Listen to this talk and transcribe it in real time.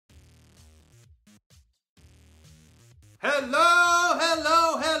Hello,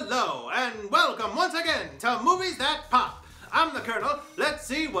 hello, hello, and welcome once again to Movies That Pop. I'm the Kernel. Let's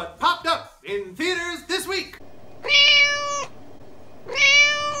see what popped up in theaters this week.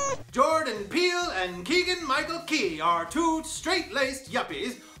 Jordan Peele and Keegan-Michael Key are two straight-laced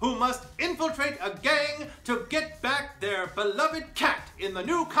yuppies who must infiltrate a gang to get back their beloved cat in the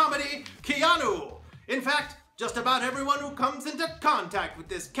new comedy, Keanu. In fact, just about everyone who comes into contact with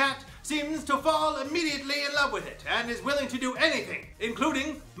this cat seems to fall immediately in love with it and is willing to do anything,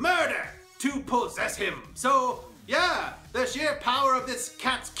 including murder, to possess him. So, yeah, the sheer power of this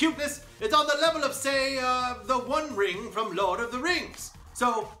cat's cuteness is on the level of, say, the One Ring from Lord of the Rings.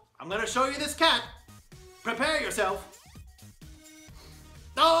 So, I'm gonna show you this cat. Prepare yourself.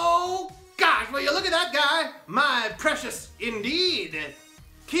 Oh, gosh, will you look at that guy? My precious indeed.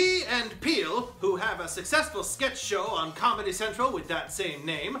 Key and Peele, who have a successful sketch show on Comedy Central with that same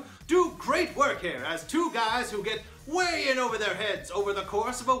name, do great work here as two guys who get way in over their heads over the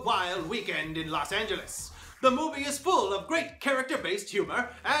course of a wild weekend in Los Angeles. The movie is full of great character-based humor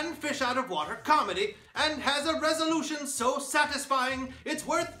and fish-out-of-water comedy, and has a resolution so satisfying it's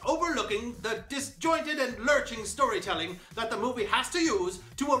worth overlooking the disjointed and lurching storytelling that the movie has to use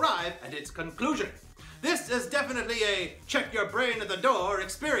to arrive at its conclusion. This is definitely a check-your-brain-at-the-door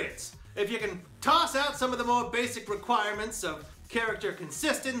experience. If you can toss out some of the more basic requirements of character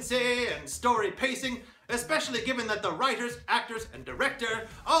consistency and story pacing, especially given that the writers, actors, and director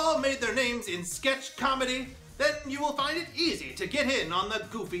all made their names in sketch comedy, then you will find it easy to get in on the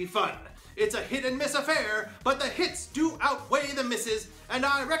goofy fun. It's a hit-and-miss affair, but the hits do outweigh the misses, and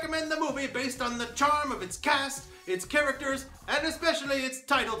I recommend the movie based on the charm of its cast, its characters, and especially its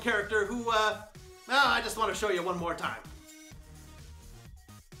title character who, I just want to show you one more time.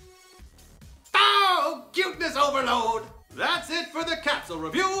 Oh, cuteness overload! That's it for the capsule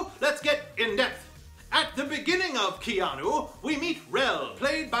review. Let's get in depth. At the beginning of Keanu, we meet Rel,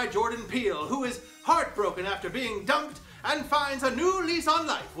 played by Jordan Peele, who is heartbroken after being dumped and finds a new lease on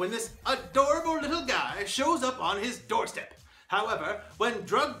life when this adorable little guy shows up on his doorstep. However, when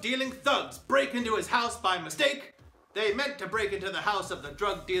drug-dealing thugs break into his house by mistake, they meant to break into the house of the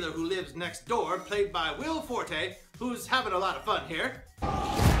drug dealer who lives next door, played by Will Forte, who's having a lot of fun here.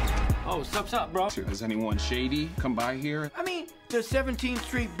 Oh, what's up, bro? Has anyone shady come by here? I mean, the 17th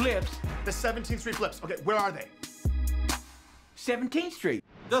Street Blips. The 17th Street Blips. Okay, where are they? 17th Street.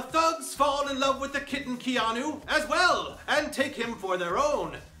 The thugs fall in love with the kitten Keanu as well, and take him for their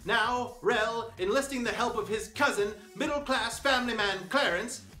own. Now, Rel, enlisting the help of his cousin, middle-class family man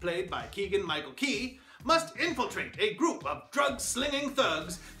Clarence, played by Keegan-Michael Key, must infiltrate a group of drug-slinging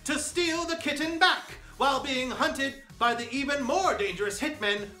thugs to steal the kitten back, while being hunted by the even more dangerous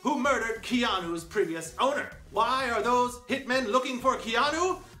hitmen who murdered Keanu's previous owner. Why are those hitmen looking for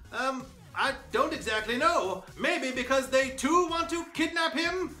Keanu? I don't exactly know. Maybe because they too want to kidnap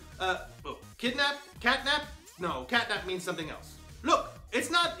him? Kidnap? Catnap? No, catnap means something else. Look, it's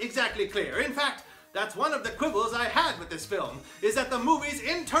not exactly clear. In fact, that's one of the quibbles I had with this film, is that the movie's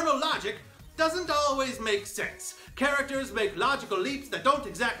internal logic doesn't always make sense. Characters make logical leaps that don't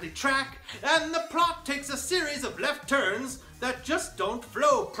exactly track, and the plot takes a series of left turns that just don't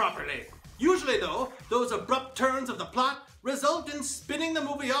flow properly. Usually though, those abrupt turns of the plot result in spinning the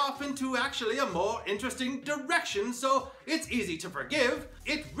movie off into actually a more interesting direction, so it's easy to forgive.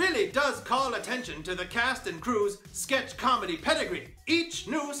 It really does call attention to the cast and crew's sketch comedy pedigree. Each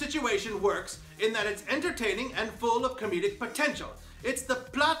new situation works in that it's entertaining and full of comedic potential. It's the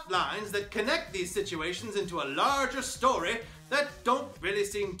plot lines that connect these situations into a larger story that don't really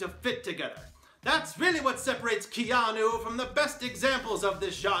seem to fit together. That's really what separates Keanu from the best examples of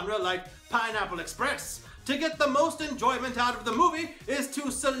this genre, like Pineapple Express. To get the most enjoyment out of the movie is to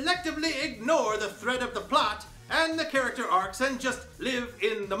selectively ignore the thread of the plot and the character arcs and just live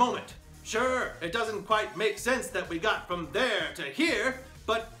in the moment. Sure, it doesn't quite make sense that we got from there to here,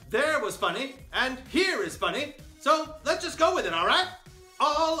 but there was funny, and here is funny, so let's just go with it, alright?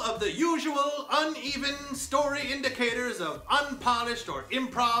 All of the usual uneven story indicators of unpolished or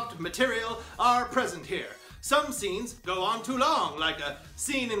improv material are present here. Some scenes go on too long, like a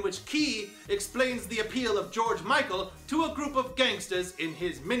scene in which Key explains the appeal of George Michael to a group of gangsters in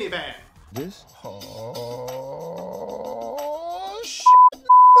his minivan. This?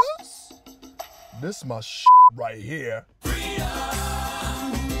 This my right here.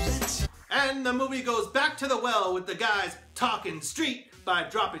 And the movie goes back to the well with the guys talking street by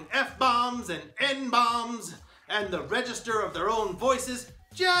dropping F-bombs and N-bombs, and the register of their own voices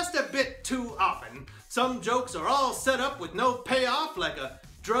just a bit too often. Some jokes are all set up with no payoff, like a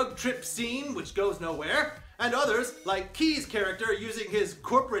drug trip scene which goes nowhere, and others like Key's character using his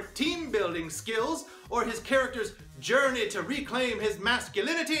corporate team building skills or his character's journey to reclaim his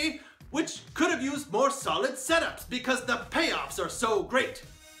masculinity, which could have used more solid setups because the payoffs are so great.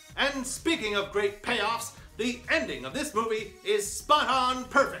 And speaking of great payoffs, the ending of this movie is spot on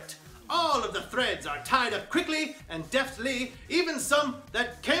perfect. All of the threads are tied up quickly and deftly, even some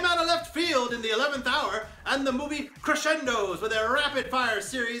that came out of left field in the 11th hour, and the movie crescendos with a rapid-fire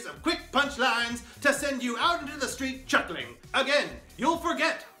series of quick punchlines to send you out into the street chuckling. Again, you'll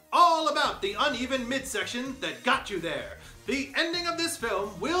forget all about the uneven midsection that got you there. The ending of this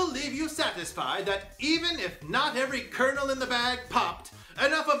film will leave you satisfied that even if not every kernel in the bag popped,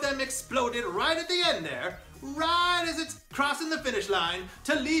 enough of them exploded right at the end there, right as it's crossing the finish line,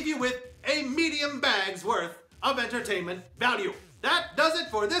 to leave you with a medium bag's worth of entertainment value. That does it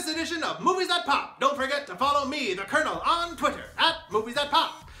for this edition of Movies That Pop. Don't forget to follow me, the Kernel, on Twitter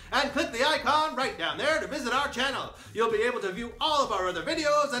 @moviesthatpop, and click the icon right down there to visit our channel. You'll be able to view all of our other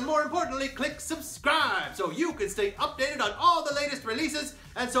videos, and more importantly, click subscribe so you can stay updated on all the latest releases,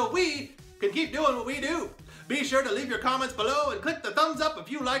 and so we can keep doing what we do. Be sure to leave your comments below and click the thumbs up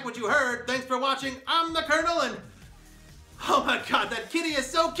if you like what you heard. Thanks for watching. I'm the Kernel, and oh my god, that kitty is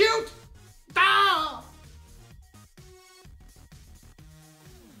so cute! Ah!